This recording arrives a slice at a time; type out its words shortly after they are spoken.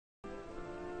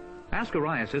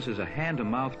Ascariasis is a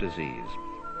hand-to-mouth disease.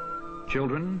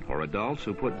 Children or adults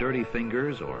who put dirty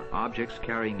fingers or objects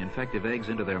carrying infective eggs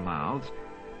into their mouths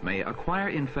may acquire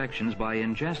infections by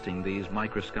ingesting these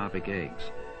microscopic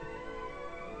eggs.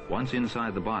 Once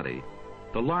inside the body,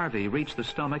 the larvae reach the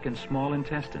stomach and small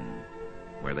intestine,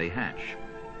 where they hatch.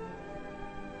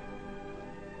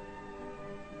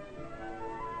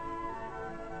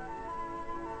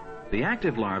 The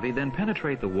active larvae then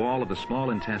penetrate the wall of the small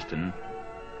intestine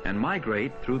and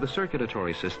migrate through the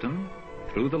circulatory system,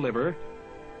 through the liver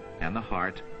and the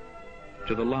heart,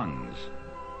 to the lungs.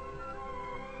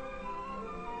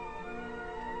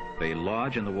 They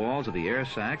lodge in the walls of the air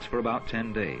sacs for about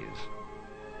 10 days.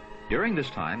 During this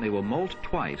time, they will molt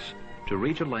twice to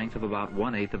reach a length of about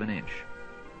 1/8 of an inch.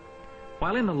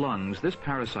 While in the lungs, this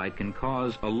parasite can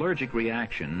cause allergic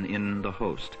reaction in the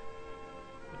host.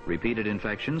 Repeated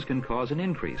infections can cause an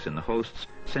increase in the host's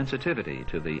sensitivity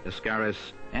to the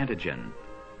Ascaris antigen.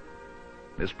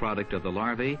 This product of the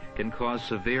larvae can cause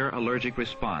severe allergic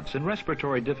response and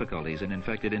respiratory difficulties in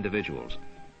infected individuals.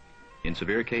 In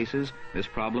severe cases, this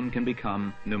problem can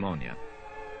become pneumonia.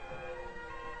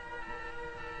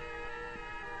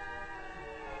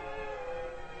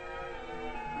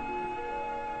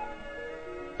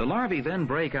 The larvae then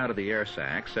break out of the air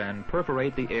sacs and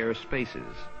perforate the air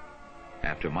spaces.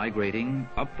 After migrating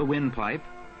up the windpipe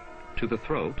to the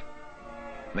throat,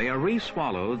 they are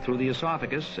re-swallowed through the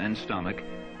esophagus and stomach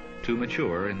to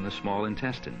mature in the small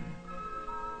intestine.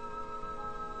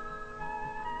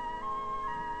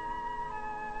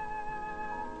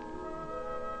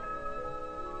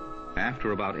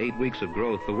 After about 8 weeks of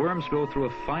growth, the worms go through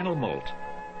a final molt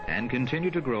and continue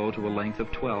to grow to a length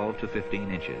of 12 to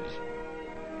 15 inches.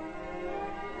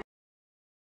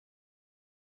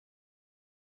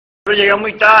 Llega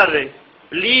muy tarde.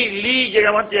 Lee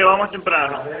llega más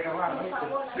temprano.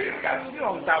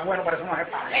 Está bueno, parece una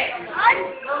jefa.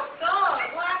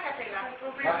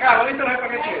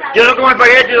 Yo no como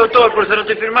espagueti, doctor, por eso no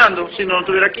estoy firmando, si no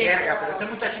estuviera aquí. Pero ese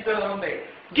muchachito, ¿de dónde es?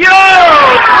 ¡Dios!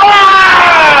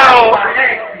 ¡Wow!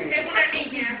 Es una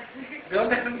niña. ¿De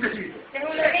dónde es ese muchachito? Es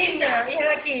una niña, hija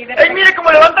de aquí. ¡Ey, mire cómo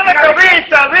levanta la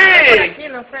cabeza! ¡Ve! Aquí,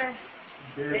 no sé.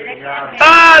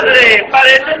 ¡Padre!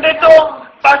 Parecen de todo.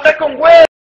 Pasa con huevo.